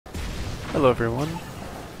Hello everyone.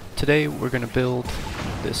 Today we're going to build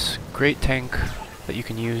this great tank that you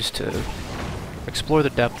can use to explore the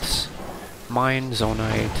depths, mine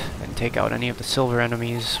Zonite, and take out any of the silver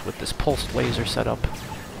enemies with this pulsed laser setup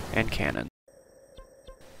and cannon.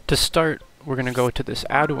 To start, we're going to go to this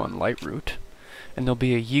Aduan light route, and there'll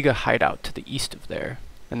be a Yiga hideout to the east of there,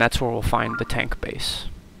 and that's where we'll find the tank base.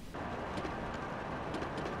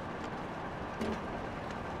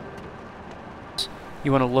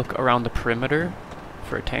 You want to look around the perimeter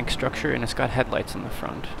for a tank structure, and it's got headlights in the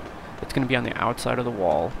front. It's going to be on the outside of the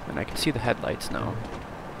wall, and I can see the headlights now.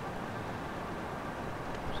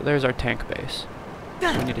 So there's our tank base.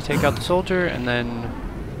 We need to take out the soldier and then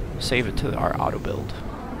save it to our auto build.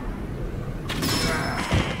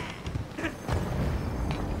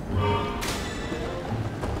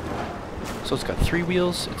 So it's got 3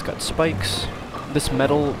 wheels, it's got spikes. This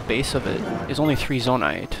metal base of it is only 3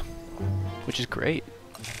 Zonite, which is great.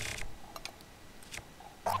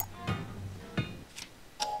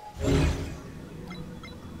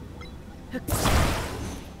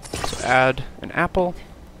 So add an apple.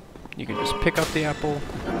 You can just pick up the apple.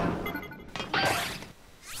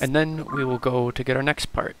 And then we will go to get our next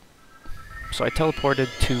part. So I teleported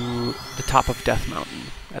to the top of Death Mountain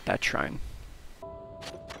at that shrine.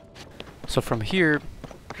 So from here,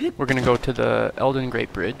 we're going to go to the Elden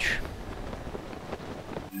Great Bridge.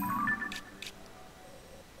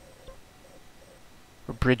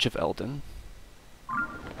 Or Bridge of Elden.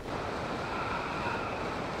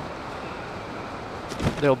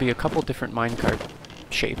 There'll be a couple different minecart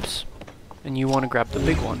shapes, and you want to grab the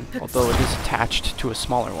big one, although it is attached to a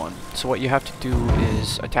smaller one. So what you have to do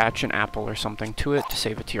is attach an apple or something to it to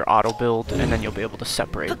save it to your auto build, and then you'll be able to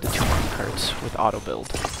separate the 2 minecarts with auto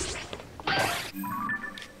build.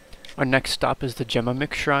 Our next stop is the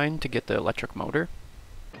Gemma-Mix Shrine to get the electric motor.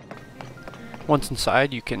 Once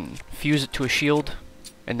inside, you can fuse it to a shield,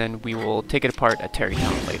 and then we will take it apart at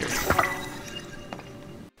Tarrytown later.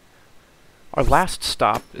 Our last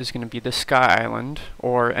stop is going to be the Sky Island,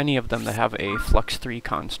 or any of them that have a Flux 3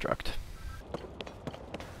 construct.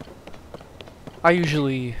 I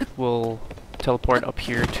usually will teleport up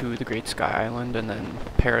here to the Great Sky Island and then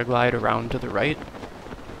paraglide around to the right.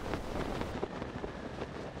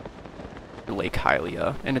 Lake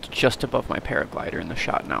Hylia, and it's just above my paraglider in the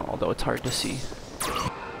shot now, although it's hard to see.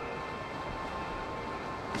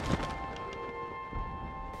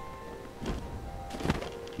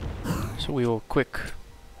 So we will quick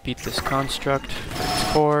beat this construct for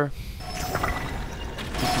its core.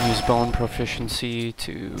 You can use bone proficiency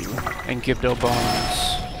to and Gibdo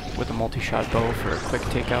bones with a multi-shot bow for a quick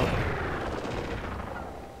takeout.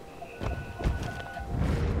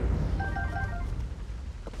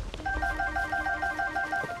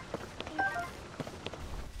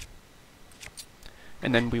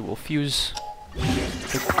 And then we will fuse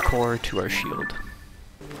the core to our shield.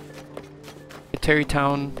 At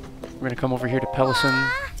Tarrytown, we're going to come over here to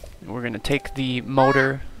Pelison, and we're going to take the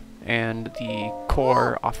motor and the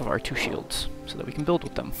core off of our 2 shields so that we can build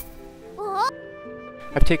with them.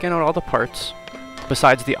 I've taken out all the parts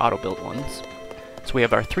besides the auto build ones. So we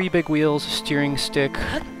have our 3 big wheels, steering stick,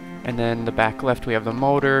 and then the back left we have the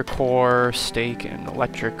motor, core, stake, and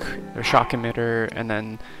electric, or shock emitter, and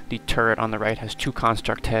then the turret on the right has 2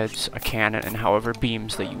 construct heads, a cannon, and however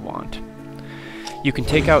beams that you want. You can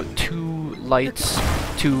take out 2 lights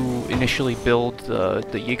to initially build the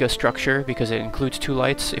Yiga structure because it includes 2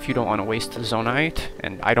 lights if you don't want to waste the Zonite,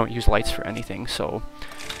 and I don't use lights for anything, so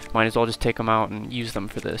might as well just take them out and use them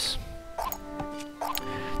for this.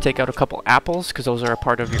 Take out a couple apples because those are a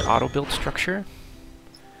part of your auto build structure.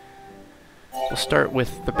 We'll start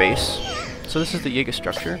with the base. So this is the Yiga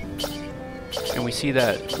structure, and we see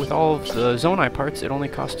that with all of the Zonite parts it only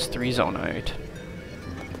costs 3 Zonite.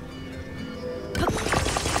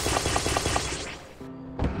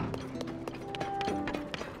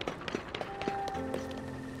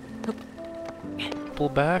 Pull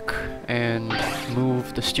back and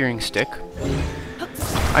move the steering stick.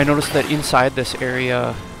 I noticed that inside this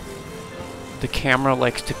area the camera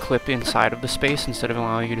likes to clip inside of the space instead of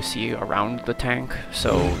allowing you to see around the tank,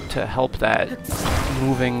 so to help that,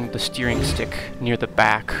 moving the steering stick near the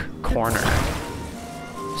back corner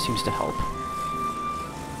seems to help.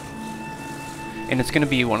 And it's going to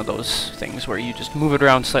be one of those things where you just move it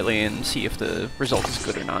around slightly and see if the result is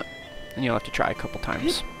good or not, and you'll have to try a couple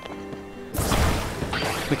times.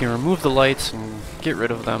 We can remove the lights and get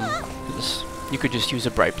rid of them, because you could just use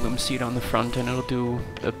a bright bloom seed on the front and it'll do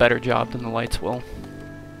a better job than the lights will.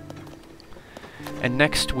 And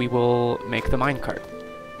next we will make the minecart.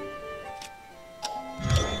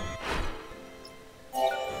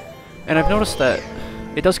 And I've noticed that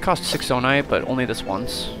It does cost 6 zonai, but only this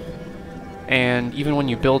once. And even when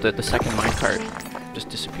you build it, the second minecart just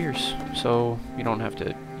disappears. So you don't have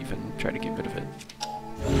to even try to get rid of it.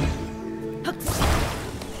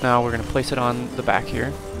 Now we're going to place it on the back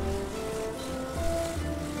here.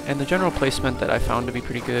 And the general placement that I found to be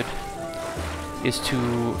pretty good is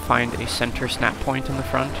to find a center snap point in the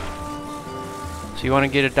front. So you want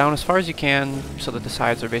to get it down as far as you can so that the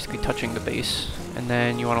sides are basically touching the base, and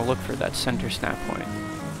then you want to look for that center snap point.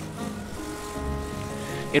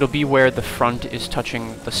 It'll be where the front is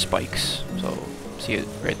touching the spikes, so see it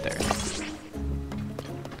right there.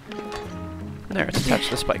 And there, it's attached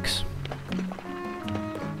to the spikes.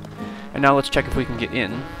 And now let's check if we can get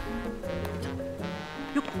in.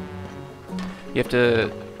 You have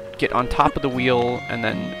to get on top of the wheel and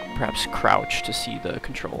then perhaps crouch to see the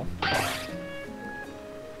control.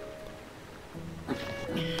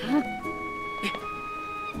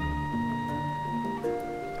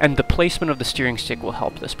 And the placement of the steering stick will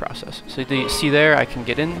help this process. So you see there, I can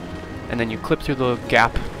get in, and then you clip through the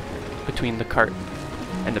gap between the cart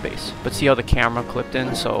and the base. But see how the camera clipped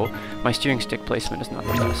in, so my steering stick placement is not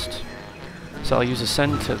the best. So I'll use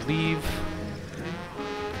Ascend to leave,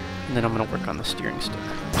 and then I'm going to work on the steering stick.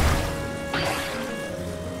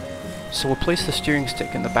 So we'll place the steering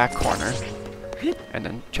stick in the back corner, and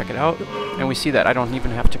then check it out, and we see that I don't even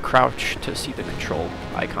have to crouch to see the control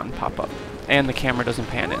icon pop up. And the camera doesn't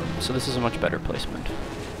pan in, so this is a much better placement.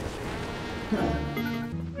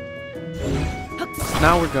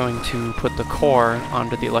 Now we're going to put the core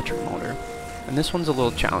onto the electric motor. And this one's a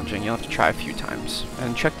little challenging, you'll have to try a few times.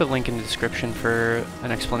 And check the link in the description for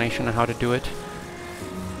an explanation on how to do it.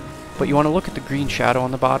 But you want to look at the green shadow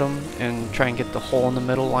on the bottom and try and get the hole in the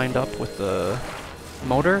middle lined up with the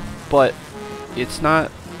motor, but it's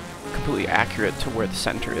not completely accurate to where the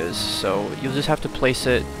center is, so you'll just have to place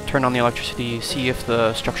it, turn on the electricity, see if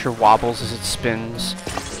the structure wobbles as it spins,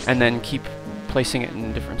 and then keep placing it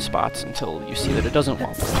in different spots until you see that it doesn't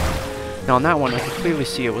wobble. Now on that one, I could clearly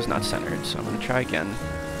see it was not centered, so I'm going to try again.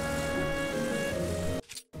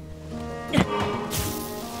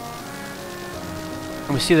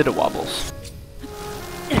 And we see that it wobbles.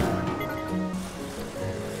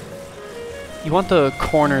 You want the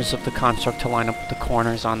corners of the construct to line up with the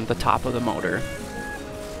corners on the top of the motor.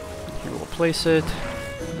 Here we'll place it.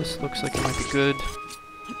 This looks like it might be good.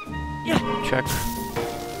 Check.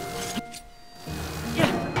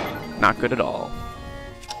 Not good at all.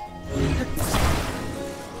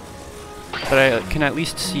 But I can at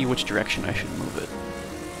least see which direction I should move it.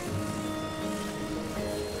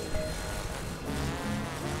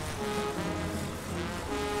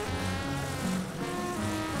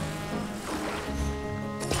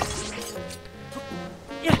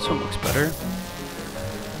 This one looks better.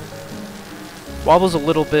 Wobbles a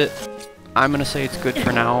little bit. I'm going to say it's good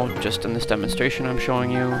for now, just in this demonstration I'm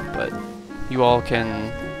showing you, but you all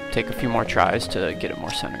can take a few more tries to get it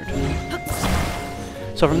more centered.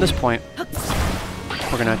 So from this point,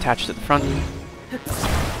 we're going to attach to the front,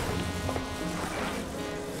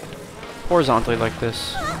 horizontally like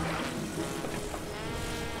this.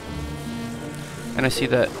 And I see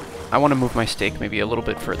that I want to move my stake maybe a little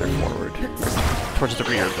bit further forward, towards the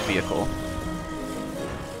rear of the vehicle.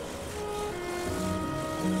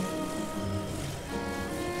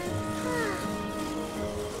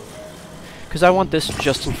 Because I want this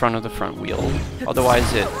just in front of the front wheel,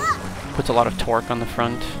 otherwise it puts a lot of torque on the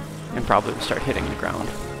front and probably will start hitting the ground.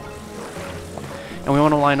 And we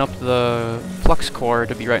want to line up the flux core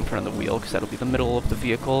to be right in front of the wheel, because that'll be the middle of the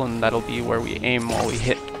vehicle, and that'll be where we aim while we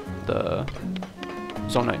hit the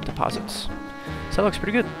zonite deposits. So that looks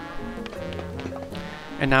pretty good.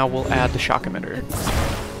 And now we'll add the shock emitter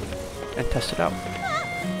and test it out.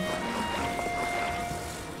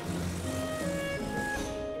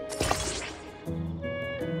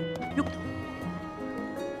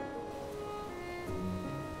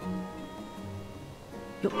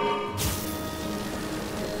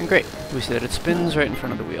 And great, we see that it spins right in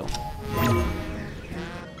front of the wheel.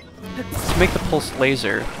 To make the pulse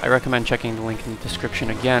laser, I recommend checking the link in the description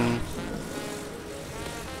again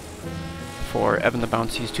for Evan the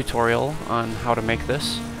Bouncy's tutorial on how to make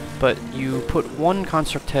this. But you put one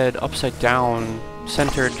construct head upside down,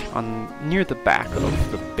 centered on near the back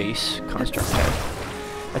of the base construct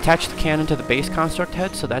head. Attach the cannon to the base construct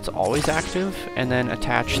head, so that's always active, and then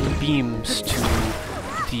attach the beams to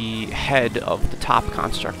the head of the top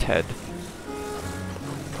construct head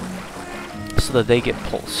so that they get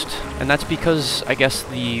pulsed. And that's because, I guess,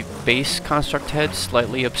 the base construct head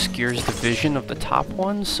slightly obscures the vision of the top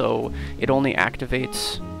one, so it only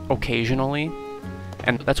activates occasionally,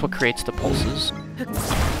 and that's what creates the pulses.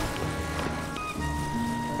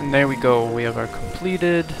 And there we go, we have our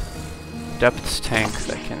completed Depths tank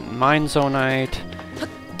that can mine Zonite,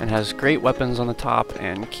 and has great weapons on the top,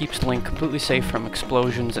 and keeps Link completely safe from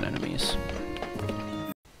explosions and enemies.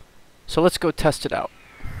 So let's go test it out.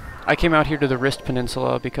 I came out here to the Rist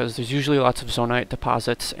Peninsula because there's usually lots of Zonite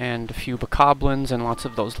deposits and a few Bokoblins and lots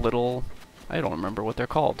of those little, I don't remember what they're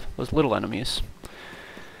called, those little enemies.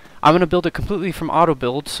 I'm going to build it completely from auto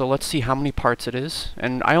build, so let's see how many parts it is.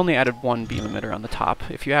 And I only added 1 beam emitter on the top.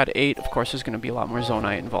 If you add 8, of course there's going to be a lot more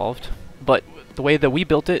Zonite involved. But the way that we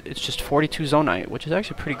built it, it's just 42 Zonite, which is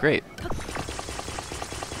actually pretty great.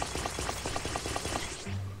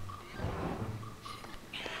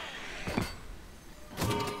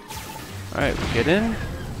 Alright, we get in,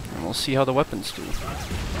 and we'll see how the weapons do.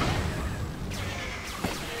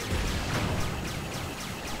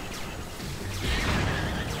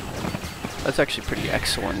 That's actually pretty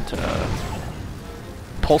excellent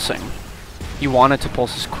pulsing. You want it to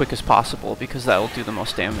pulse as quick as possible because that will do the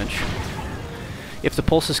most damage. If the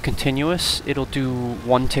pulse is continuous, it'll do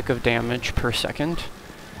 1 tick of damage per second.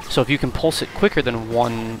 So if you can pulse it quicker than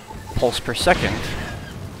 1 pulse per second,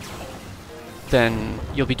 then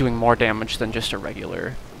you'll be doing more damage than just a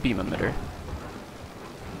regular beam emitter.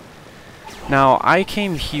 Now, I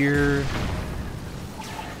came here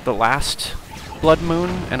the last Blood Moon,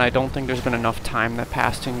 and I don't think there's been enough time that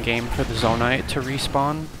passed in game for the Zonite to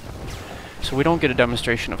respawn. So we don't get a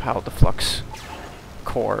demonstration of how the Flux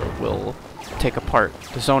core will take apart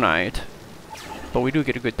the Zonite, but we do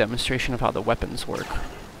get a good demonstration of how the weapons work.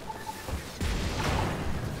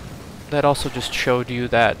 That also just showed you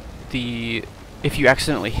that if you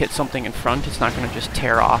accidentally hit something in front, it's not going to just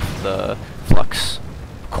tear off the Flux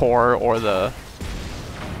core or the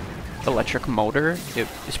electric motor. It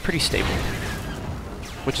is pretty stable,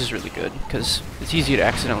 which is really good, because it's easy to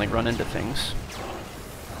accidentally run into things.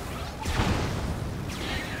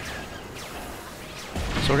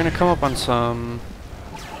 So we're going to come up on some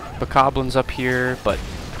Bokoblins up here, but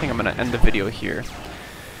I think I'm going to end the video here.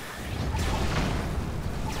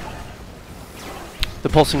 The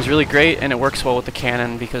pulsing is really great, and it works well with the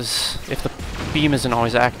cannon, because if the beam isn't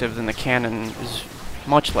always active, then the cannon is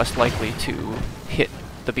much less likely to hit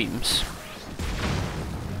the beams.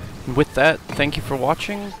 And with that, thank you for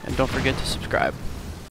watching, and don't forget to subscribe.